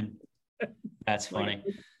 That's funny.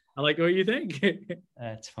 I like what you think.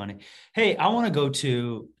 That's funny. Hey, I want to go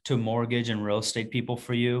to mortgage and real estate people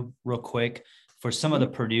for you real quick. For some of the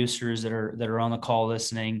producers that are on the call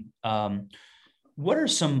listening, what are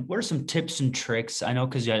some tips and tricks? I know,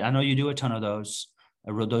 because I know you do a ton of those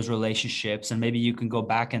relationships, and maybe you can go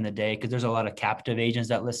back in the day, because there's a lot of captive agents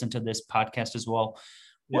that listen to this podcast as well.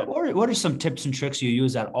 Yeah. What are some tips and tricks you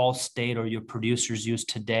use at Allstate or your producers use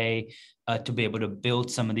today to be able to build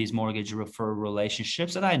some of these mortgage referral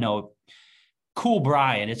relationships? And I know Cool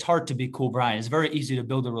Brian, it's hard to be Cool Brian. It's very easy to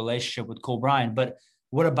build a relationship with Cool Brian, but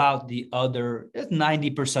what about the other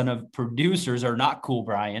 90% of producers are not Cool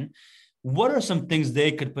Brian? What are some things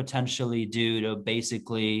they could potentially do to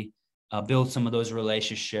basically build some of those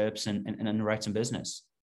relationships and write some business?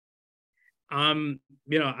 I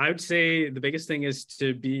would say the biggest thing is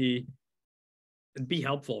to be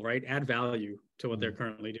helpful, right? Add value to what they're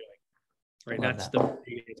currently doing, right? That's the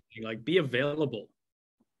biggest thing. Like, be available,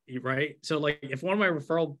 right? So, like, if one of my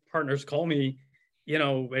referral partners call me,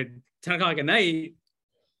 at 10 o'clock at night,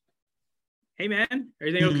 hey man,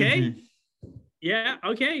 everything okay? Yeah,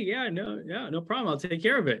 okay, yeah, no problem. I'll take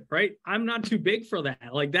care of it, right? I'm not too big for that.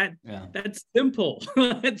 Like that, that's simple.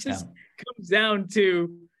 It just comes down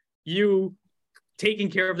to you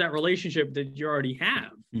taking care of that relationship that you already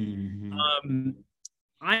have.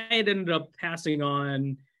 I had ended up passing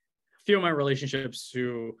on a few of my relationships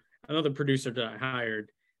to another producer that I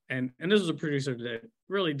hired, and this was a producer that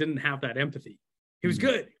really didn't have that empathy. He was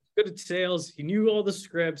good at sales. He knew all the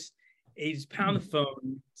scripts. He just pounded the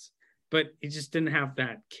phones, but he just didn't have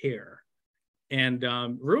that care, and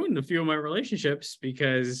ruined a few of my relationships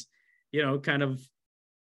because, kind of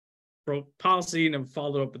wrote policy and then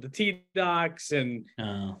followed up with the T-Docs and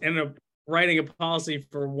ended up writing a policy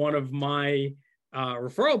for one of my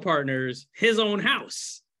referral partners, his own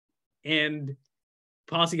house, and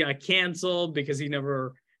policy got canceled because he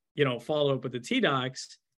never, followed up with the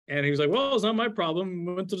T-Docs. And he was like, well, it's not my problem.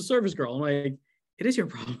 We went to the service girl. I'm like, it is your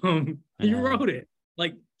problem. You wrote it.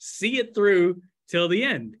 Like, see it through till the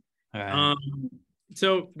end. Right.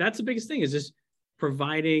 So that's the biggest thing, is just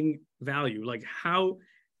providing value. Like,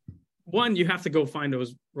 one, you have to go find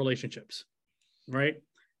those relationships, right?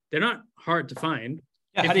 They're not hard to find.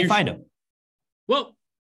 Yeah. How do you find them? Well,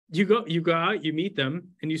 you go out, you meet them,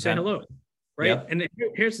 and you say hello, right? Yep. And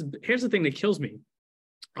here's the thing that kills me.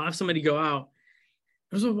 I'll have somebody go out.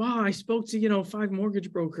 I was like, wow, I spoke to, 5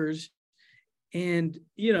 mortgage brokers, and,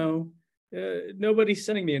 nobody's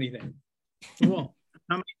sending me anything. Well,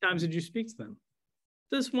 how many times did you speak to them?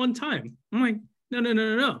 This one time. I'm like,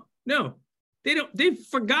 no. They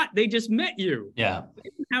forgot they just met you. Yeah. They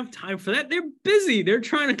didn't have time for that. They're busy. They're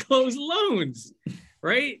trying to close loans,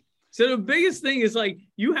 right? So the biggest thing is, like,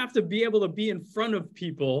 you have to be able to be in front of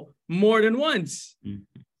people more than once,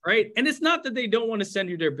 right? And it's not that they don't want to send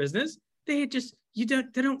you their business. They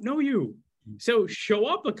don't know you. So show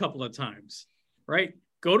up a couple of times, right?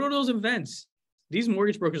 Go to those events. These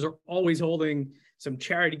mortgage brokers are always holding some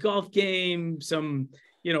charity golf game, some,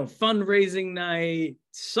 fundraising night,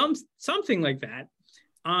 something like that.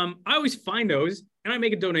 I always find those, and I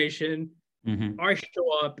make a donation, or I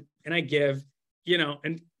show up and I give,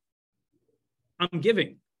 and I'm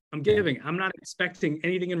giving. I'm not expecting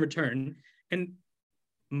anything in return. And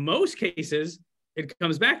most cases, it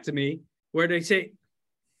comes back to me where they say,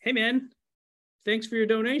 hey man, thanks for your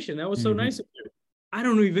donation. That was so nice of you. I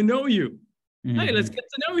don't even know you. Hey, let's get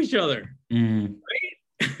to know each other.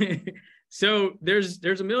 Right? So there's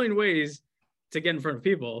a million ways to get in front of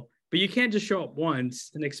people, but you can't just show up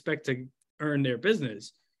once and expect to earn their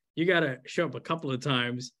business. You got to show up a couple of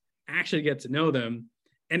times, actually get to know them.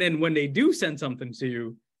 And then when they do send something to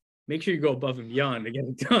you, make sure you go above and beyond to get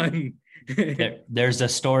it done. There's a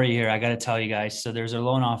story here I got to tell you guys. So there's a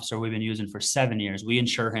loan officer we've been using for 7 years. We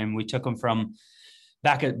insure him. We took him from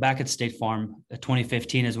back at State Farm.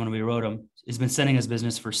 2015 is when we wrote him. He's been sending his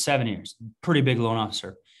business for 7 years. Pretty big loan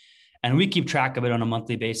officer. And we keep track of it on a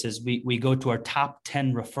monthly basis. We go to our top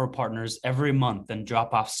 10 refer partners every month and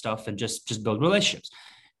drop off stuff and just build relationships.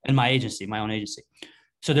 And my own agency.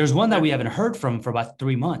 So there's one that we haven't heard from for about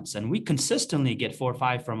 3 months, and we consistently get 4 or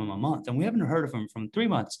 5 from him a month, and we haven't heard of him from 3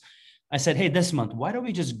 months. I said, hey, this month, why don't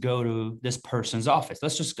we just go to this person's office?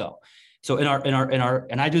 Let's just go. So in our,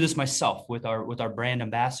 and I do this myself with our brand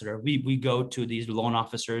ambassador. We go to these loan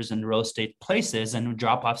officers and real estate places and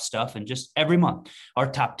drop off stuff, and just every month,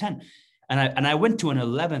 our top 10. And I went to an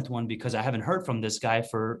 11th one because I haven't heard from this guy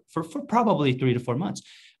for probably 3 to 4 months.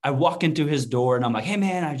 I walk into his door and I'm like, hey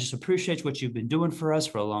man, I just appreciate what you've been doing for us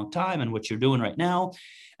for a long time and what you're doing right now.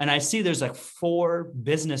 And I see there's like 4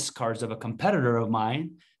 business cards of a competitor of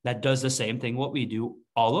mine that does the same thing, what we do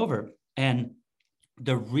all over. And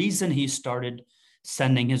the reason he started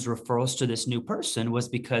sending his referrals to this new person was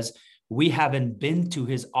because we haven't been to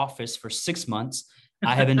his office for 6 months.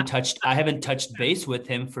 I haven't touched base with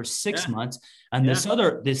him for 6 months. And this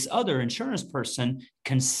other insurance person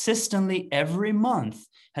consistently every month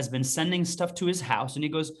has been sending stuff to his house. And he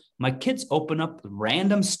goes, my kids open up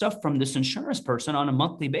random stuff from this insurance person on a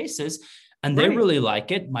monthly basis, and they really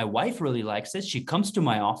like it. My wife really likes it. She comes to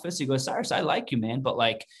my office. He goes, Cyrus, I like you, man. But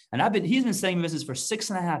like, and he's been selling business for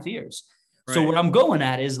 6.5 years. Right. So what I'm going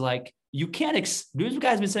at is like, you can't, this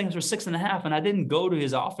guy's been saying this for 6.5, and I didn't go to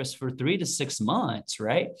his office for 3 to 6 months.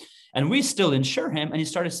 Right. And we still insure him. And he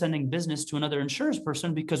started sending business to another insurance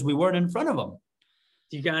person because we weren't in front of him.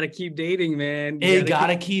 You got to keep dating, man. You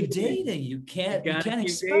gotta keep dating. You can't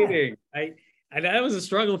keep dating. That was a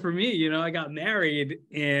struggle for me. You know, I got married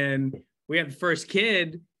and we had the first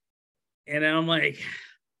kid, and I'm like,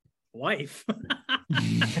 wife,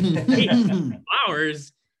 8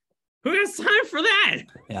 hours. Who has time for that?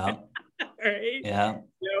 Yeah. Right. Yeah.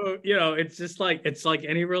 You know, it's just like, it's like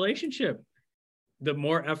any relationship. The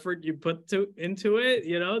more effort you put into it,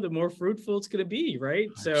 you know, the more fruitful it's going to be. Right.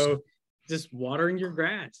 100%. So just watering your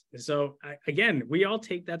grass. So again, we all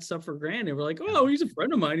take that stuff for granted. We're like, oh, he's a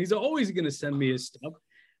friend of mine. He's always going to send me his stuff.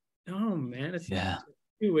 No, man, it's a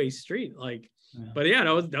two-way street. Like, but yeah,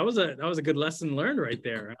 that was a good lesson learned right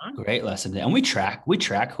there. Huh? Great lesson. And we track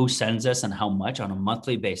who sends us and how much on a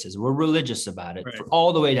monthly basis. We're religious about it for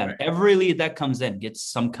all the way down. Right. Every lead that comes in gets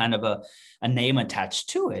some kind of a name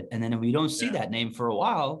attached to it. And then if we don't see that name for a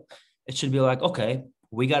while, it should be like, okay,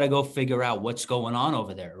 we got to go figure out what's going on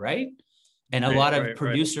over there. Right. And a lot of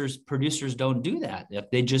producers don't do that.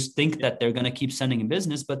 They just think that they're going to keep sending in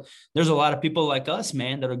business. But there's a lot of people like us,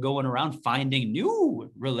 man, that are going around finding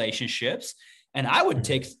new relationships. And I would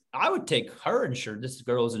take this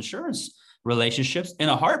girl's insurance relationships in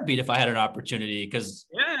a heartbeat if I had an opportunity. Because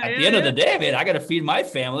at the end of the day, man, I got to feed my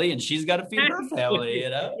family and she's got to feed her family, you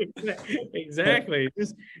know? Exactly.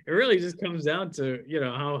 It really just comes down to, you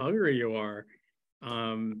know, how hungry you are.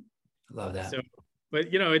 Love that. So,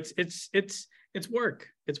 but you know, it's work.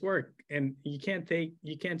 It's work, and you can't take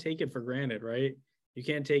it for granted, right? You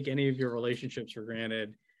can't take any of your relationships for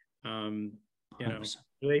granted. You know,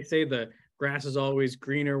 they say the grass is always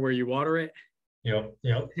greener where you water it. Yep.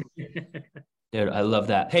 Dude, I love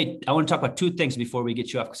that. Hey, I want to talk about 2 things before we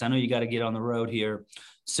get you off, because I know you got to get on the road here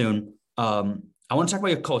soon. I want to talk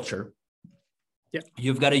about your culture. Yeah.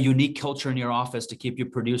 You've got a unique culture in your office to keep your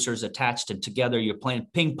producers attached and together. You're playing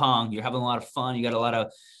ping pong. You're having a lot of fun. You got a lot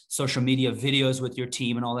of social media videos with your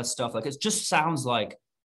team and all that stuff. Like, it just sounds like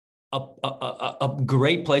a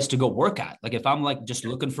great place to go work at. Like, if I'm like just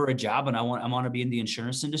looking for a job and I want to be in the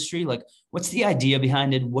insurance industry, like, what's the idea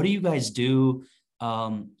behind it? What do you guys do?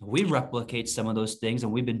 We replicate some of those things,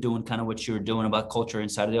 and we've been doing kind of what you're doing about culture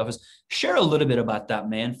inside of the office. Share a little bit about that,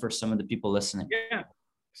 man, for some of the people listening. Yeah.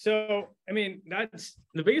 So, I mean, that's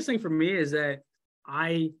the biggest thing for me, is that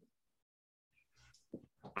I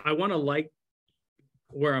want to like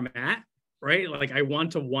where I'm at, right? Like, I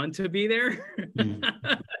want to be there.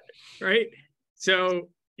 Right. So,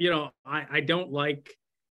 you know, I don't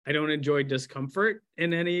enjoy discomfort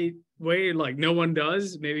in any way. Like, no one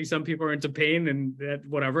does. Maybe some people are into pain and that,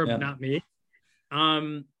 whatever, but not me.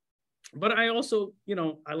 But I also, you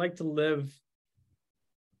know, I like to live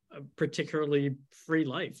a particularly free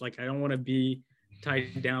life. Like, I don't want to be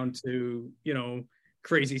tied down to, you know,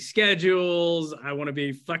 crazy schedules. I want to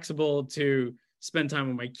be flexible to spend time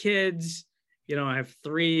with my kids. You know, I have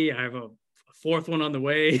 3. I have a 4th one on the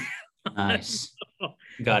way. Nice.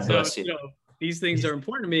 God bless you. You know, these things are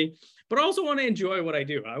important to me, but I also want to enjoy what I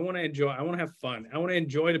do. I want to have fun. I want to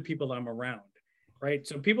enjoy the people that I'm around. Right.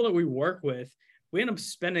 So people that we work with, we end up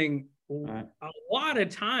spending a lot of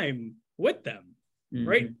time with them.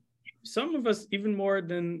 Right. Some of us even more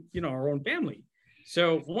than, you know, our own family.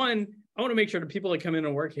 So one, I want to make sure the people that come in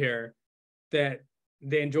and work here, that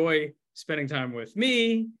they enjoy spending time with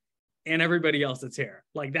me and everybody else that's here.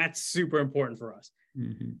 Like, that's super important for us.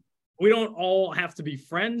 Mm-hmm. We don't all have to be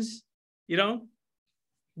friends, you know?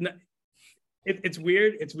 It's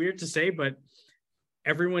weird. It's weird to say, but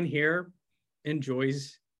everyone here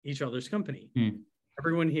enjoys each other's company.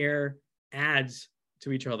 Everyone here adds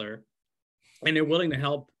to each other, and they're willing to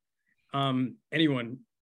help anyone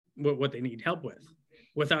with what they need help with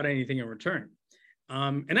without anything in return.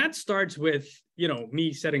 And that starts with, you know,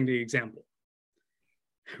 me setting the example,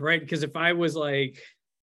 right? Because if I was like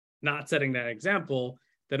not setting that example,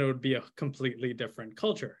 then it would be a completely different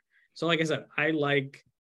culture. So like I said, I like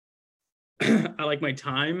my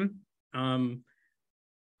time. I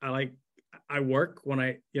work when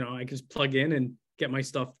I can just plug in and get my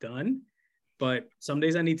stuff done. But some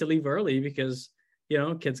days I need to leave early because, you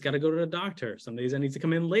know, kids got to go to the doctor. Some days I need to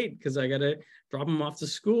come in late because I got to drop them off to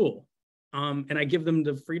school. And I give them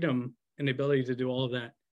the freedom and the ability to do all of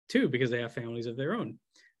that too, because they have families of their own.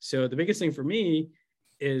 So the biggest thing for me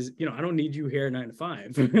is, you know, I don't need you here 9 to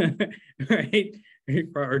 5, right?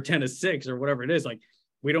 Or 10 to 6 or whatever it is. Like,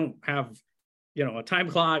 we don't have, you know, a time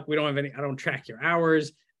clock. We don't have any, I don't track your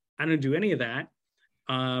hours. I don't do any of that.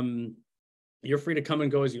 You're free to come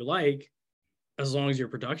and go as you like, as long as your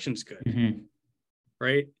production's good,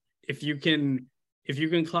 right? If you can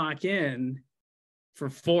clock in for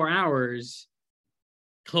 4 hours,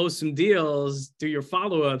 close some deals, do your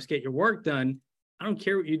follow-ups, get your work done, I don't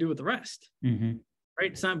care what you do with the rest, right?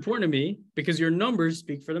 It's not important to me because your numbers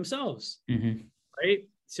speak for themselves, right?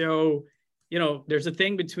 So, you know, there's a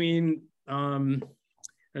thing between,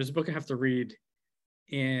 there's a book I have to read,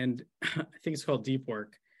 and I think it's called Deep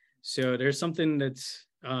Work. So there's something that's,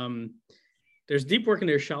 there's deep work and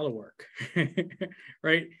there's shallow work,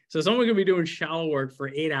 right? So someone could be doing shallow work for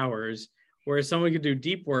 8 hours, whereas someone could do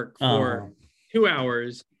deep work for 2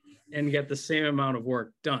 hours and get the same amount of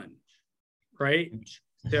work done, right?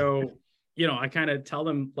 So, you know, I kind of tell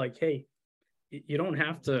them like, hey, you don't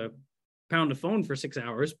have to pound the phone for 6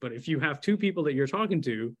 hours, but if you have 2 people that you're talking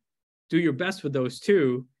to, do your best with those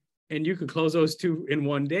 2, and you could close those 2 in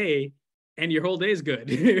one day and your whole day is good,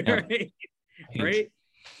 right?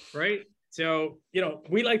 Right? So, you know,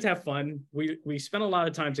 we like to have fun. We spend a lot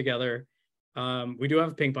of time together. We do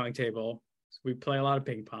have a ping pong table. So we play a lot of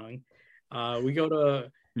ping pong. We go to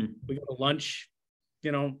lunch,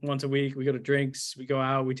 you know, once a week. We go to drinks. We go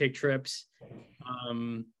out. We take trips.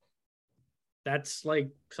 That's like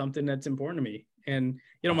something that's important to me. And,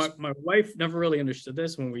 you know, my wife never really understood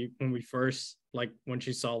this when we first, like, when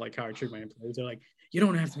she saw like how I treat my employees. They're like, you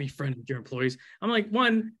don't have to be friends with your employees. I'm like,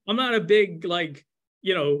 one, I'm not a big, like,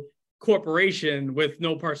 you know, corporation with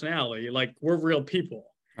no personality. Like, we're real people,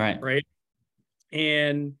 right?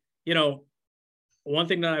 And, you know, one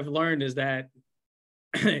thing that I've learned is that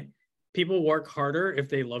people work harder if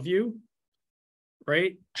they love you,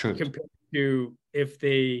 right? True. Compared to if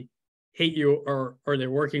they hate you or they're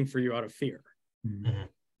working for you out of fear,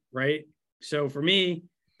 right? So for me,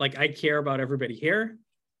 like, I care about everybody here.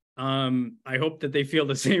 I hope that they feel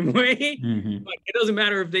the same way, but it doesn't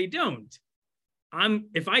matter if they don't.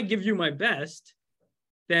 If I give you my best,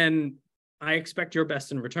 then I expect your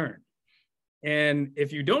best in return. And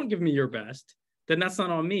if you don't give me your best, then that's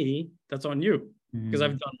not on me, that's on you, because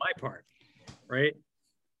I've done my part, right?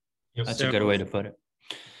 That's a good way to put it.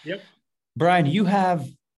 Yep. Brian, you have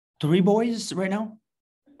 3 boys right now?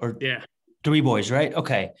 Or yeah. 3 boys, right?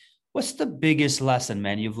 Okay. What's the biggest lesson,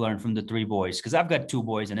 man, you've learned from the 3 boys? Because I've got 2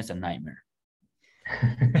 boys and it's a nightmare.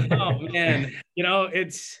 Oh, man. You know,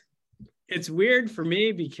 it's weird for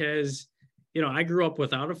me because, you know, I grew up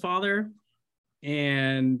without a father,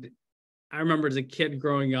 and I remember as a kid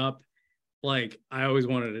growing up, like, I always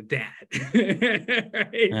wanted a dad.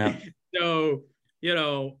 Right? Yeah. So, you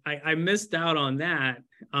know, I missed out on that.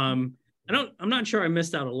 I'm not sure I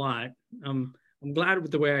missed out a lot. I'm glad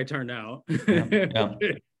with the way I turned out. Yeah.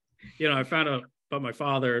 You know, I found out about my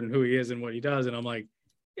father and who he is and what he does, and I'm like,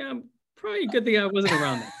 yeah, probably a good thing I wasn't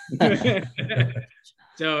around that.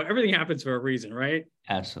 So everything happens for a reason, right?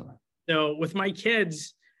 Absolutely. So with my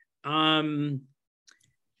kids, you know,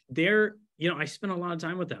 I spend a lot of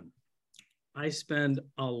time with them. I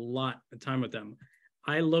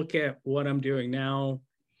look at what I'm doing now,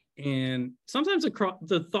 and sometimes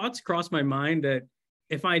the thoughts cross my mind that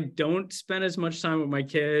if I don't spend as much time with my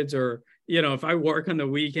kids, or, you know, if I work on the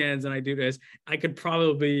weekends and I do this, I could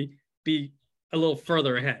probably be a little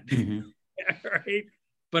further ahead, right?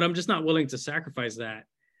 But I'm just not willing to sacrifice that.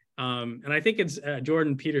 And I think it's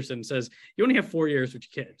Jordan Peterson says, you only have 4 years with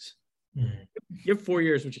your kids. You have 4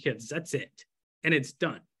 years with your kids. That's it. And it's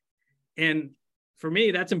done. And for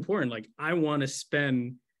me, that's important. Like, I want to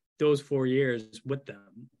spend those 4 years with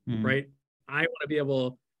them, right? I want to be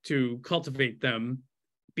able to cultivate them,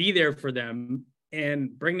 be there for them,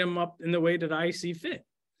 and bring them up in the way that I see fit.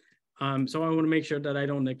 So I want to make sure that I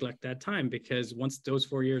don't neglect that time, because once those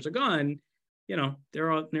 4 years are gone, you know,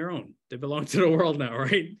 they're on their own. They belong to the world now,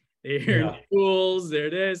 right? They're in schools, they're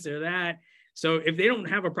this, they're that. So if they don't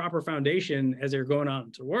have a proper foundation as they're going out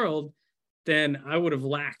into the world, then I would have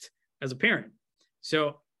lacked as a parent.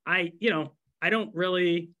 So I don't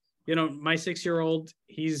really, my 6-year-old,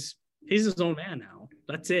 he's his own man now.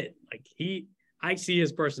 That's it. Like I see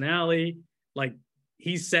his personality, like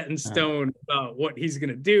he's set in stone about what he's going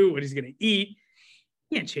to do, what he's going to eat.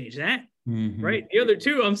 Can't change that. Right. The other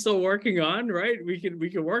two I'm still working on, right? We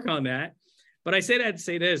can work on that. But I say that to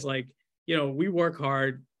say this, like, we work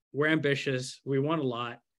hard, we're ambitious, we want a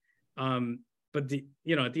lot. But at the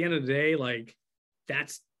end of the day, like,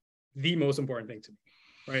 that's the most important thing to me,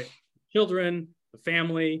 right? Children, the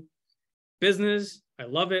family, business. I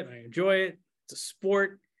love it. I enjoy it. It's a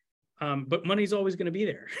sport. But money's always going to be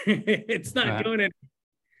there. It's not going anywhere,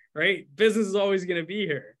 right? Business is always going to be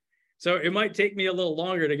here. So it might take me a little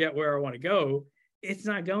longer to get where I want to go. It's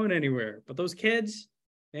not going anywhere. But those kids,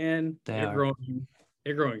 man, they're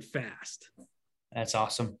growing fast. That's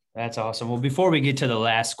awesome. That's awesome. Well, before we get to the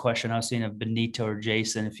last question, I was seeing of Benito or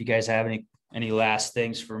Jason, if you guys have any last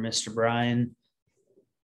things for Mr. Brian.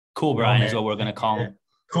 Cool Brian is what we're going to call him.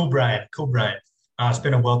 Cool Brian. It's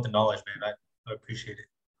been a wealth of knowledge, man. I appreciate it.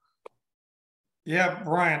 Yeah,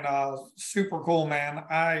 Brian, super cool, man.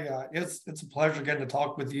 It's a pleasure getting to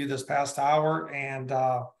talk with you this past hour and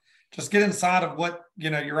just get inside of what,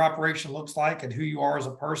 your operation looks like and who you are as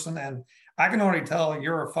a person. And I can already tell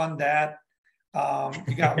you're a fun dad.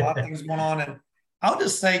 You got a lot of things going on. And I'll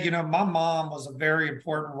just say, my mom was a very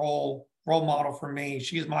important role model for me.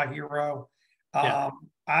 She's my hero.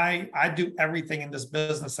 I do everything in this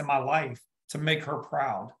business in my life to make her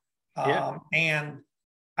proud. And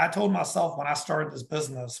I told myself when I started this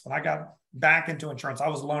business, when I got back into insurance, I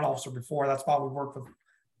was a loan officer before. That's why we work with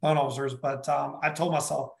loan officers. But I told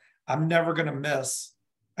myself, I'm never going to miss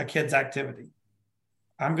a kid's activity.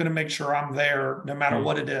 I'm going to make sure I'm there no matter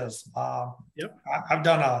what it is. I've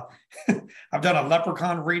done a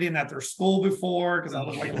leprechaun reading at their school before because I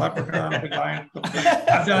look like a leprechaun.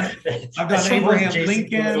 I've done Abraham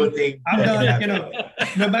Lincoln. I've done,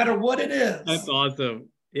 no matter what it is. That's awesome.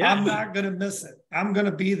 Yeah. I'm not going to miss it. I'm going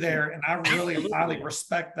to be there. And I really highly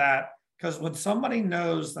respect that, because when somebody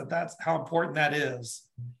knows that that's how important that is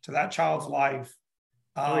to that child's life,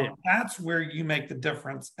 that's where you make the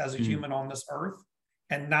difference as a human on this earth,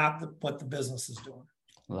 and not what the business is doing.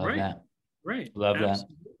 Love that. Right. Love that.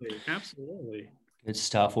 Absolutely. Good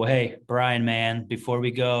stuff. Well, hey, Brian, man, before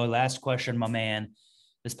we go, last question, my man.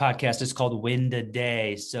 This podcast is called Win the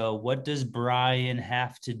Day. So what does Brian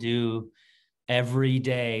have to do every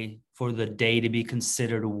day for the day to be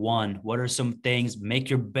considered won? What are some things? Make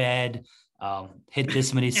your bed, hit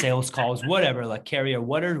this many sales calls, whatever, like carrier.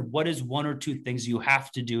 What is one or two things you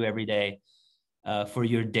have to do every day for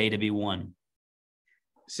your day to be won?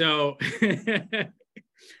 So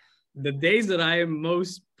the days that I am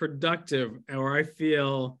most productive or I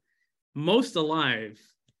feel most alive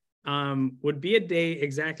would be a day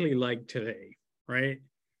exactly like today, right?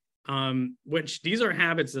 Which these are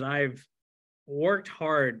habits that I've worked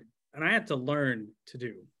hard and I had to learn to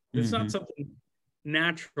do. It's not something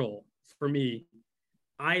natural for me.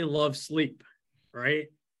 I love sleep, right?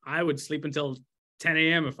 I would sleep until 10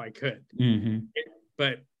 a.m. if I could,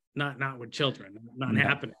 but not with children, not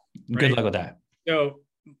happening. Right? Good luck with that. So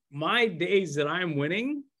my days that I'm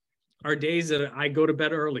winning are days that I go to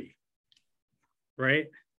bed early, right?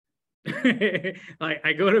 Like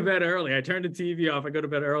I go to bed early. I turn the TV off. I go to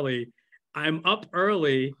bed early. I'm up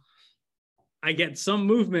early. I get some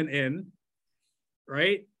movement in,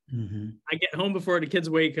 right? I get home before the kids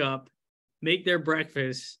wake up, make their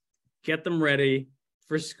breakfast, get them ready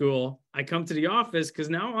for school. I come to the office because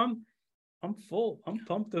now I'm full. I'm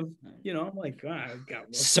pumped of, I'm like, I've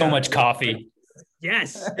got so much coffee.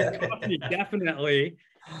 Yes, coffee, definitely.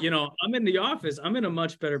 I'm in the office. I'm in a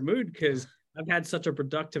much better mood because I've had such a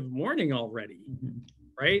productive morning already,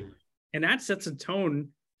 right? And that sets a tone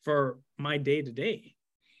for my day to day.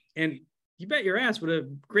 And you bet your ass with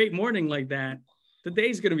a great morning like that, the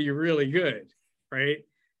day's going to be really good, right?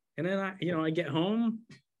 And then I get home,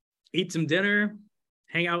 eat some dinner,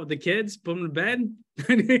 hang out with the kids, put them to bed,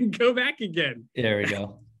 and then go back again. There we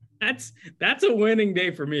go. That's a winning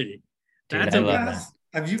day for me. Dude,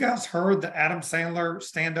 Have you guys heard the Adam Sandler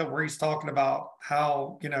stand-up where he's talking about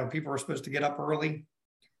how people are supposed to get up early?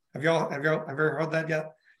 Have you ever heard that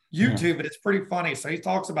yet? YouTube, but it's pretty funny. So he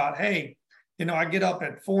talks about, hey, I get up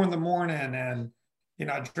at 4 a.m. and,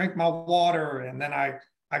 I drink my water, and then I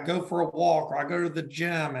go for a walk, or I go to the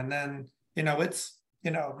gym, and then, it's,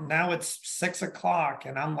 now it's 6 o'clock,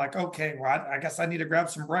 and I'm like, okay, well, I guess I need to grab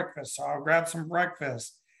some breakfast. So I'll grab some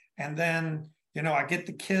breakfast. And then, I get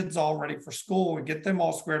the kids all ready for school and get them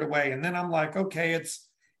all squared away. And then I'm like, okay, it's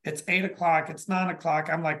 8 o'clock, it's 9 o'clock.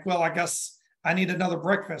 I'm like, well, I guess I need another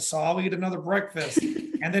breakfast. So I'll eat another breakfast.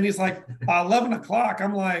 And then he's like, by 11 o'clock,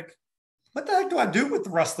 I'm like, what the heck do I do with the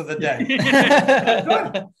rest of the day?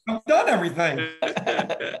 I've done everything.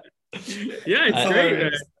 Yeah, it's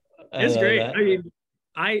great. It's great. That. I mean,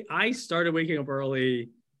 I started waking up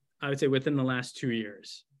early, I would say within the last 2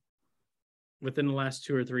 years, within the last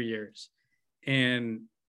 2 or 3 years. And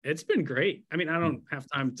it's been great. I mean, I don't have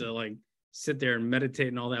time to like sit there and meditate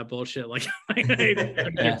and all that bullshit, like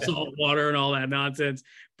salt water and all that nonsense.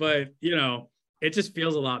 But, it just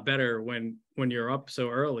feels a lot better when you're up so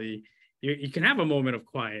early. You can have a moment of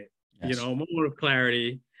quiet, a moment of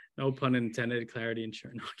clarity. No pun intended, clarity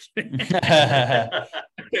insurance.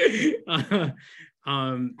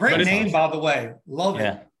 Great name, by the way. Love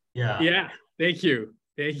it. Yeah. Thank you.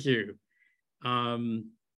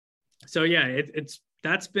 So yeah,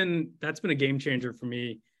 that's been a game changer for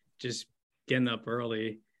me. Just getting up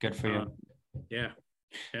early. Good for you. Yeah.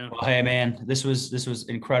 Well, hey man, this was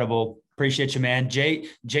incredible. Appreciate you, man.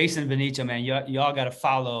 Jason Benito, man. Y'all got to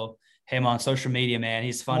follow him on social media, man.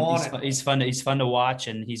 He's fun. He's fun to watch,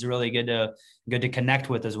 and he's really good to connect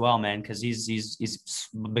with as well, man. Because he's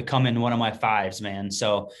becoming one of my fives, man.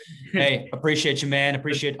 So, hey, appreciate you, man.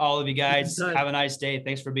 Appreciate all of you guys. Have a nice day.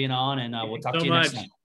 Thanks for being on, and we'll talk to you next time.